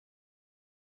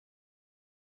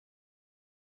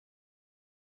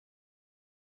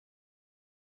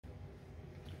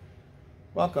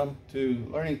Welcome to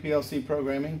Learning PLC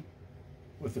Programming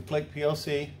with the CLICK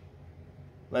PLC,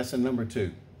 lesson number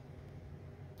 2.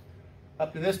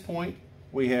 Up to this point,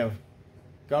 we have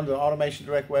gone to the Automation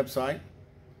Direct website.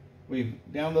 We've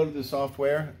downloaded the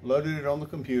software, loaded it on the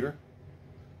computer,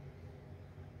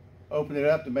 opened it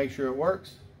up to make sure it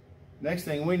works. Next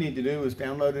thing we need to do is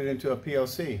download it into a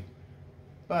PLC.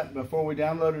 But before we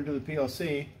download it to the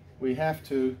PLC, we have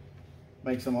to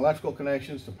make some electrical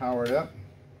connections to power it up.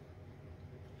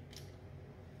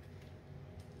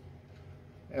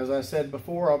 As I said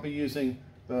before, I'll be using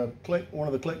one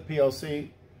of the CLICK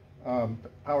PLC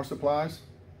power supplies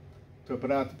to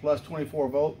put out the plus 24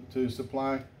 volt to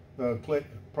supply the CLICK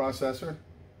processor.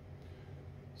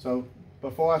 So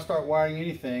before I start wiring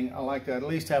anything, I like to at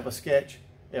least have a sketch,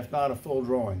 if not a full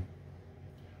drawing.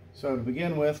 So to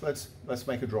begin with, let's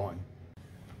make a drawing.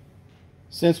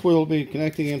 Since we'll be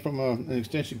connecting in from an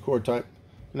extension cord type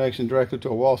connection directly to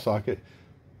a wall socket,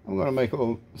 I'm going to make a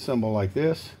little symbol like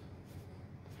this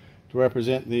to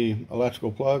represent the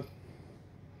electrical plug.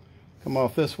 Come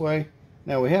off this way.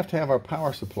 Now we have to have our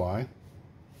power supply.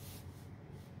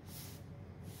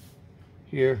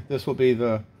 Here, this will be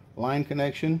the line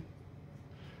connection.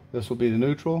 This will be the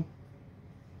neutral.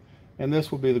 And this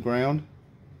will be the ground.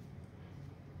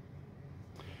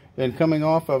 Then coming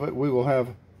off of it, we will have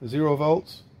 0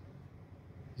 volts,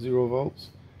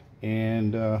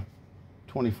 and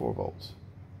 24 volts.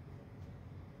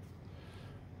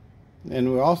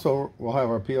 And we also will have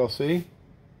our PLC.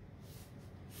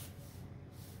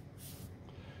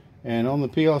 And on the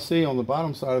PLC, on the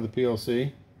bottom side of the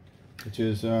PLC, which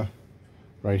is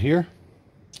right here,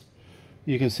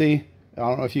 you can see, I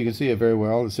don't know if you can see it very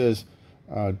well, it says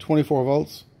 24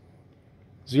 volts,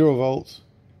 0 volts,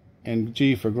 and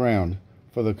G for ground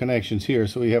for the connections here.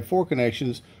 So we have 4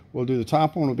 connections. We'll do the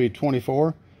top one will be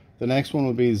 24, the next one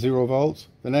will be 0 volts,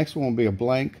 the next one will be a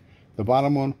blank, the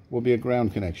bottom one will be a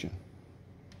ground connection.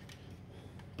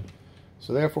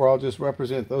 So therefore I'll just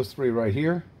represent those 3 right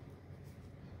here.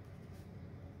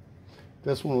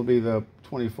 This one will be the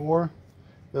 24,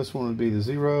 this one will be the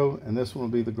 0, and this one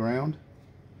will be the ground.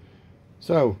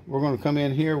 So we're going to come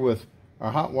in here with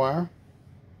our hot wire,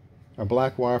 our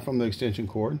black wire from the extension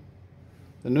cord,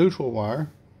 the neutral wire,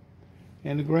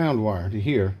 and the ground wire to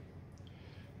here.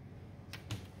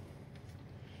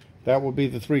 That will be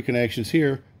the 3 connections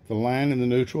here, the line and the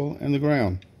neutral and the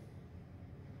ground.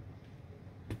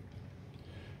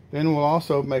 Then we'll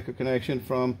also make a connection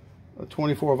from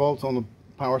 24 volts on the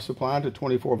power supply to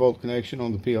 24 volt connection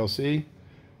on the PLC.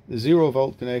 The 0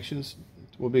 volt connections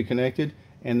will be connected,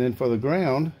 and then for the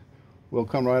ground, we'll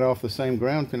come right off the same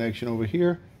ground connection over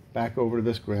here, back over to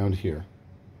this ground here.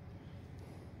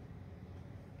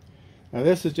 Now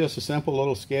this is just a simple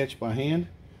little sketch by hand,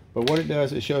 but what it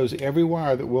does, it shows every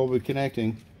wire that we'll be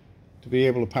connecting to be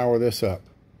able to power this up.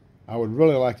 I would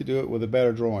really like to do it with a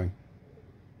better drawing.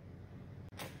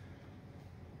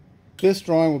 This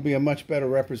drawing will be a much better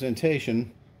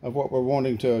representation of what we're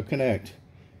wanting to connect.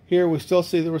 Here we still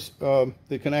see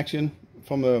the connection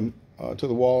from the to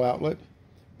the wall outlet.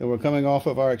 Then we're coming off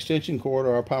of our extension cord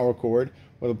or our power cord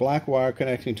with a black wire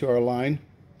connecting to our line,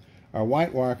 our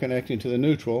white wire connecting to the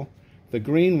neutral, the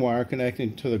green wire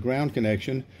connecting to the ground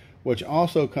connection, which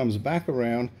also comes back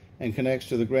around and connects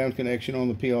to the ground connection on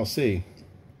the PLC.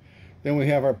 Then we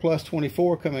have our plus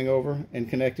 24 coming over and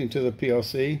connecting to the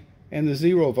PLC, and the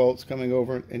 0 volts coming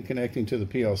over and connecting to the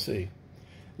PLC.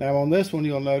 Now on this one,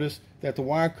 you'll notice that the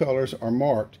wire colors are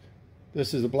marked.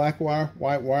 This is the black wire,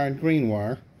 white wire, and green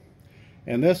wire.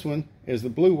 And this one is the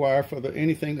blue wire for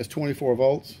anything that's 24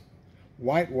 volts.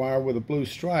 White wire with a blue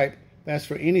stripe, that's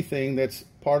for anything that's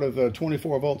part of the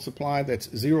 24 volt supply that's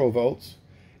 0 volts.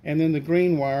 And then the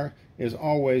green wire is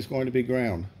always going to be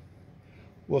ground.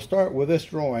 We'll start with this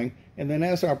drawing, and then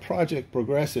as our project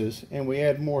progresses and we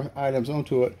add more items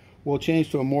onto it, we'll change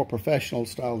to a more professional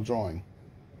style drawing.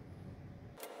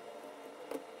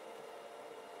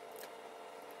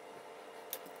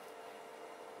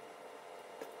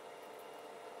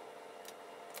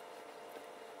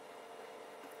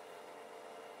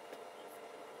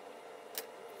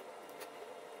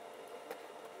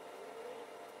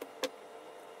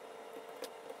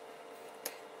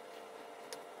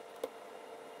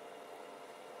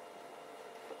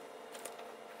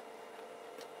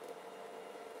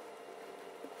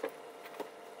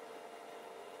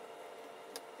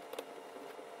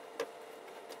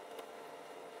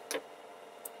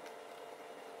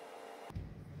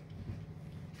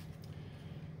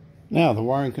 Now the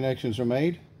wiring connections are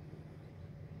made.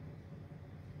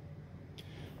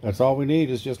 That's all we need,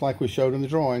 is just like we showed in the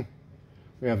drawing.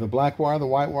 We have the black wire, the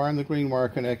white wire, and the green wire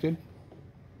connected.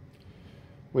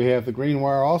 We have the green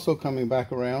wire also coming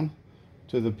back around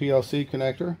to the PLC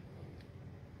connector.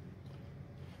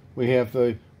 We have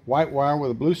the white wire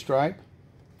with a blue stripe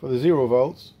for the 0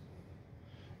 volts.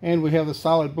 And we have the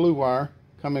solid blue wire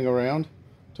coming around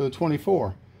to the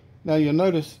 24. Now you'll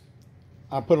notice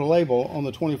I put a label on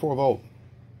the 24 volt.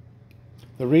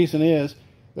 The reason is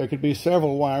there could be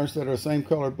several wires that are the same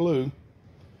color blue,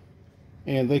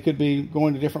 and they could be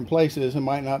going to different places and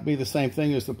might not be the same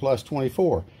thing as the plus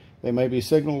 24. They may be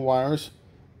signal wires,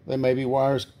 they may be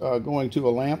wires going to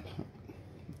a lamp,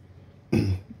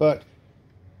 but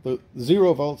the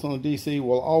 0 volts on the DC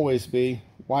will always be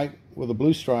white with a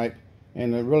blue stripe,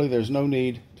 and really there's no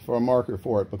need for a marker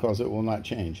for it because it will not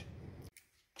change.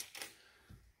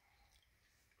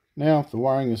 Now the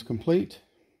wiring is complete.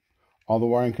 All the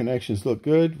wiring connections look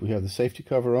good. We have the safety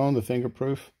cover on, the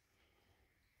fingerproof.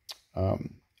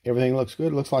 Everything looks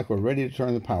good. Looks like we're ready to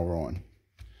turn the power on.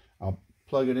 I'll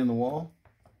plug it in the wall.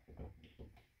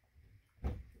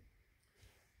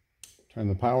 Turn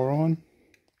the power on.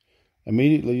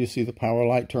 Immediately you see the power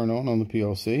light turn on the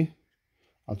PLC.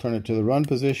 I'll turn it to the run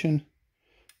position.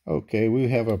 Okay, we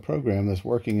have a program that's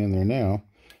working in there now.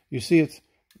 You see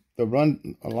the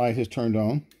run light is turned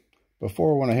on.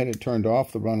 Before, when I had it turned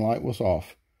off, the run light was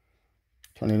off.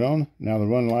 Turn it on. Now the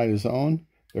run light is on.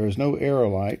 There is no error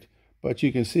light, but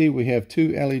you can see we have 2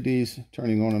 LEDs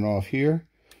turning on and off here.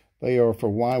 They are for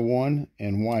Y1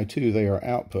 and Y2. They are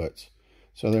outputs.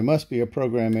 So there must be a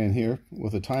program in here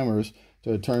with the timers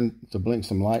to blink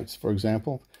some lights, for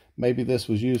example. Maybe this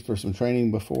was used for some training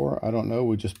before. I don't know.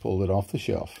 We just pulled it off the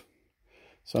shelf.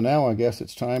 So now I guess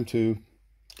it's time to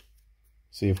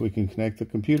see if we can connect the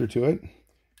computer to it,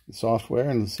 the software,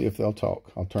 and let's see if they'll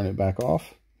talk. I'll turn it back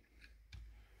off.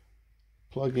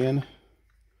 Plug in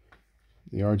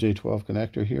the RJ12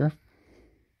 connector here.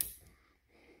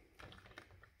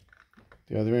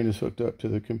 The other end is hooked up to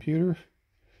the computer.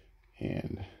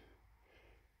 And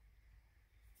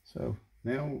so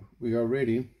now we are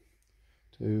ready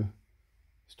to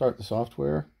start the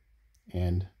software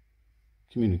and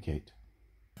communicate.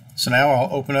 So now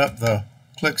I'll open up the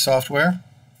CLICK software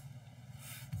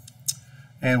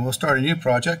and we'll start a new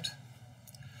project.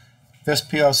 This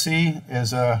PLC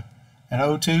is an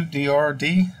O2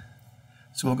 DRD.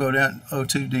 So we'll go down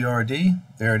O2 DRD.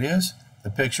 There it is. The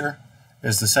picture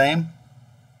is the same.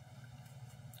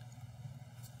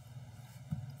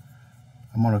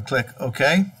 I'm going to click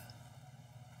OK.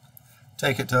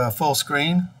 Take it to a full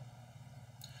screen.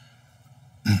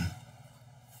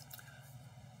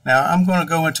 Now I'm going to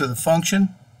go into the function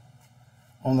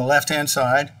on the left hand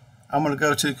side. I'm going to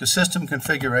go to system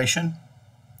configuration.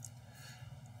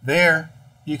 There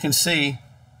you can see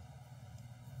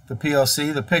the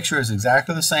PLC. The picture is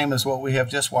exactly the same as what we have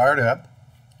just wired up.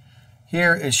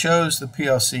 Here it shows the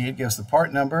PLC. It gives the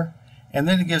part number, and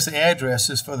then it gives the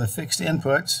addresses for the fixed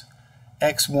inputs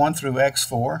X1 through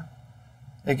X4.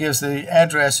 It gives the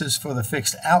addresses for the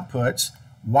fixed outputs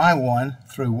Y1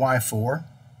 through Y4.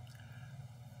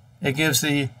 It gives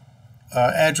the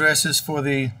addresses for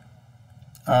the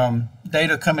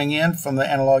data coming in from the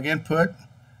analog input,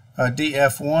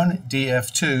 DF1,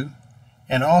 DF2,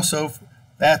 and also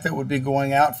that would be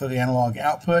going out for the analog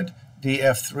output,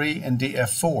 DF3 and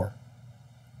DF4.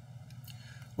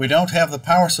 We don't have the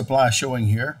power supply showing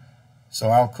here, so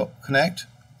I'll connect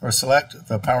or select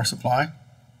the power supply.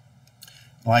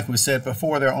 Like we said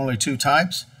before, there are only 2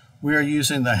 types. We are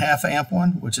using the 1/2 amp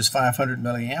one, which is 500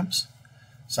 milliamps.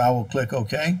 So I will click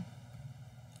OK.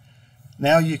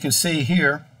 Now you can see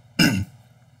here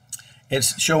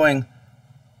it's showing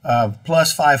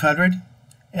plus 500,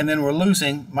 and then we're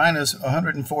losing minus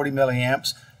 140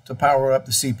 milliamps to power up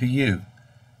the CPU.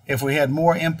 If we had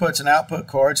more inputs and output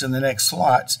cards in the next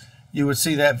slots, you would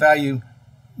see that value,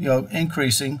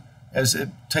 increasing as it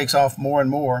takes off more and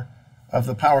more of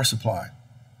the power supply.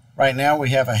 Right now we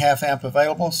have a 1/2 amp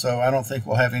available, so I don't think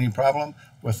we'll have any problem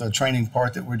with the training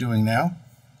part that we're doing now.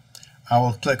 I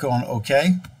will click on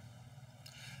OK.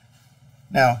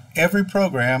 Now every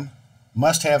program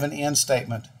must have an end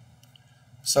statement.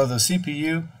 So the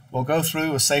CPU will go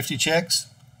through with safety checks.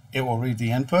 It will read the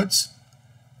inputs.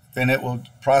 Then it will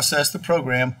process the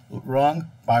program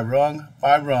rung by rung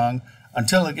by rung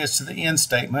until it gets to the end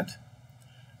statement.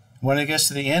 When it gets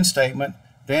to the end statement,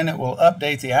 then it will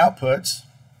update the outputs.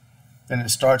 Then it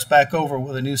starts back over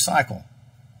with a new cycle.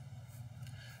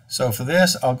 So for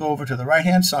this, I'll go over to the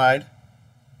right-hand side,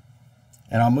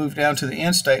 and I'll move down to the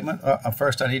end statement.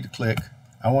 First, I need to click.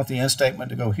 I want the end statement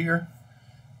to go here.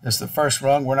 This is the first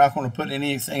rung. We're not going to put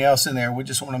anything else in there. We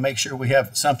just want to make sure we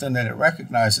have something that it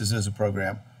recognizes as a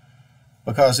program.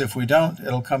 Because if we don't,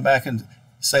 it'll come back and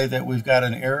say that we've got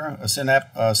an error, a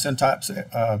syntax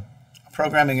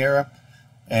programming error,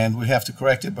 and we have to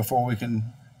correct it before we can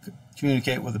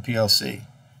communicate with the PLC.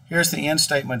 Here's the end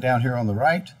statement down here on the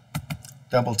right.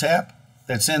 Double tap.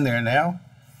 That's in there now.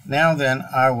 Now then,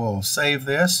 I will save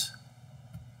this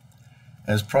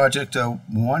as project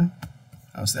 1.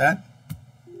 How's that?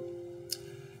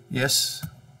 Yes.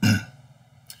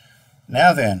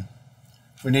 Now then,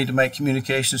 we need to make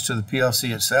communications to the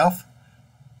PLC itself.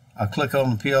 I'll click on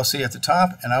the PLC at the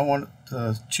top, and I want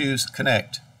to choose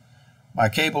Connect. My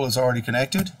cable is already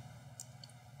connected,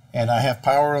 and I have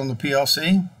power on the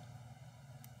PLC.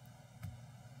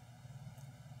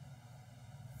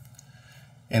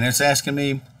 And it's asking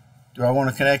me, do I want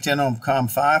to connect in on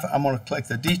COM5? I'm going to click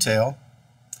the detail.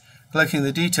 Clicking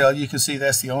the detail, you can see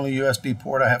that's the only USB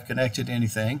port I have connected to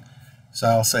anything. So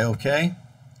I'll say OK.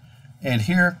 And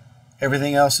here,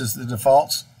 everything else is the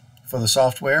defaults for the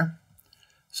software.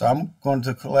 So I'm going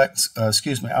to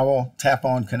I will tap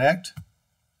on Connect.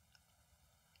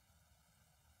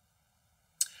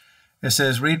 It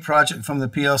says read project from the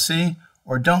PLC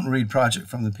or don't read project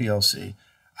from the PLC.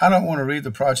 I don't want to read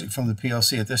the project from the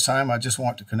PLC at this time. I just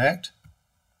want to connect.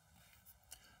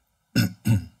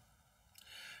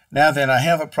 Now then, I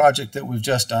have a project that we've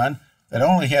just done that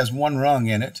only has one rung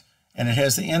in it, and it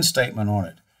has the end statement on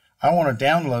it. I want to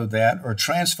download that or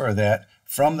transfer that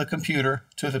from the computer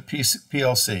to the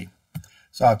PLC.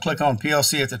 So I'll click on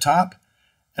PLC at the top,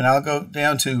 and I'll go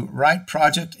down to Write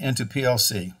Project into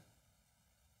PLC.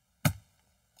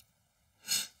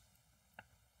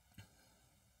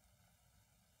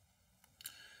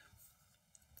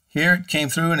 Here it came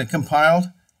through and it compiled,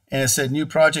 and it said New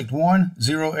Project 1,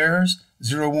 0 errors,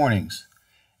 0 warnings.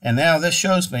 And now this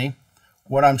shows me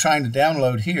what I'm trying to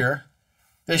download here.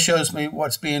 This shows me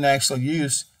what's being actually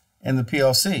used in the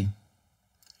PLC.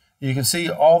 You can see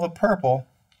all the purple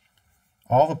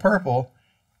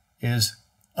is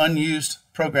unused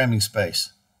programming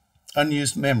space,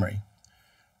 unused memory.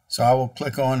 So I will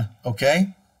click on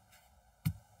OK.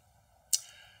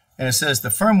 And it says the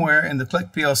firmware in the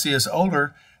CLICK PLC is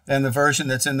older than the version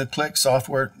that's in the CLICK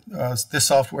software this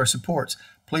software supports.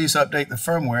 Please update the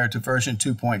firmware to version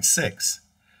 2.6.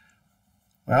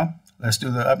 Well, let's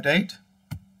do the update.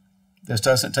 This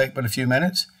doesn't take but a few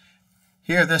minutes.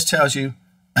 Here, this tells you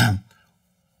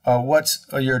what's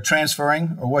you're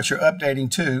transferring or what you're updating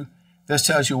to. This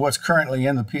tells you what's currently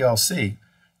in the PLC.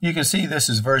 You can see this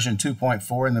is version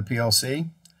 2.4 in the PLC.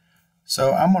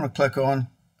 So I'm going to click on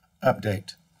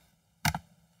Update.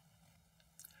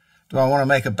 Do I want to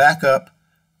make a backup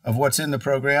of what's in the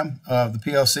program of the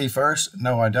PLC first?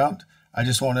 No, I don't. I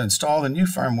just want to install the new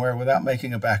firmware without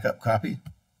making a backup copy.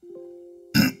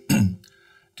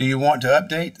 Do you want to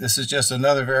update? This is just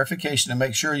another verification to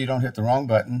make sure you don't hit the wrong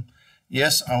button.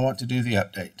 Yes, I want to do the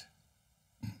update.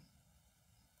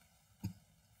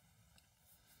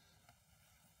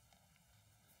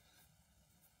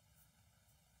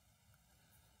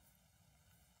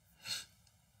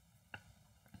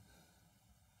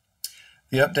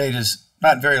 The update is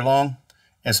not very long.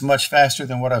 It's much faster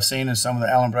than what I've seen in some of the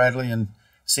Allen Bradley and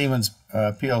Siemens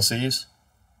PLCs.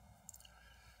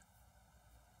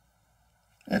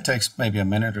 It takes maybe a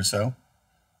minute or so.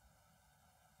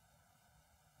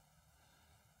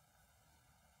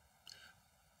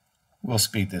 We'll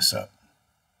speed this up.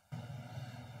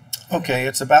 Okay,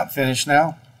 it's about finished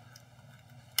now.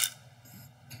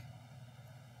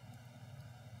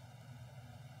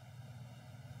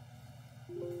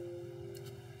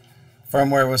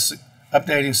 Firmware was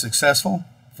updating successful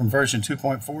from version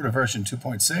 2.4 to version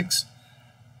 2.6.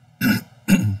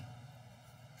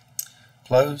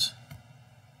 Close.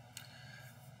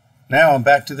 Now I'm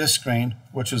back to this screen,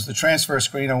 which was the transfer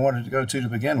screen I wanted to go to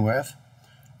begin with.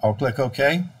 I'll click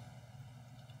OK.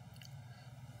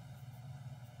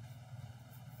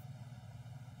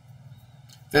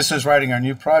 This is writing our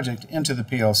new project into the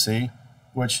PLC,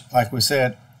 which, like we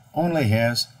said, only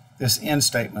has this end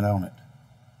statement on it.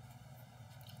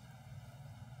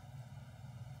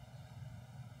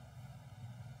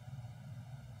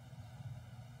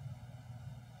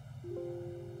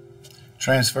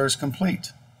 Transfer is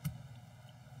complete.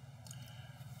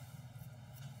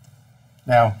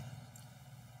 Now,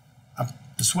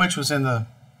 the switch was in the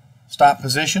stop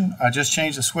position. I just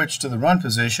changed the switch to the run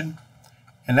position,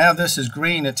 and now this is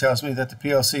green. It tells me that the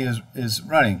PLC is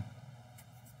running.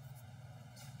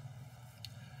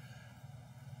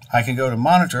 I can go to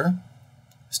Monitor,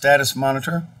 Status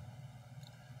Monitor,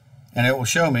 and it will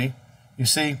show me. You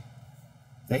see,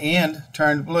 the end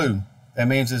turned blue. That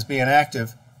means it's being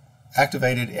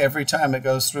activated every time it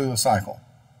goes through the cycle.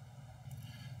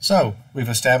 So we've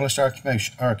established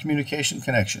our communication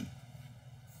connection.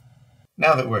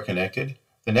 Now that we're connected,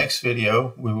 the next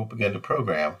video we will begin to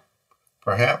program.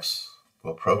 Perhaps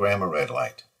we'll program a red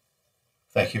light.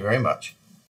 Thank you very much.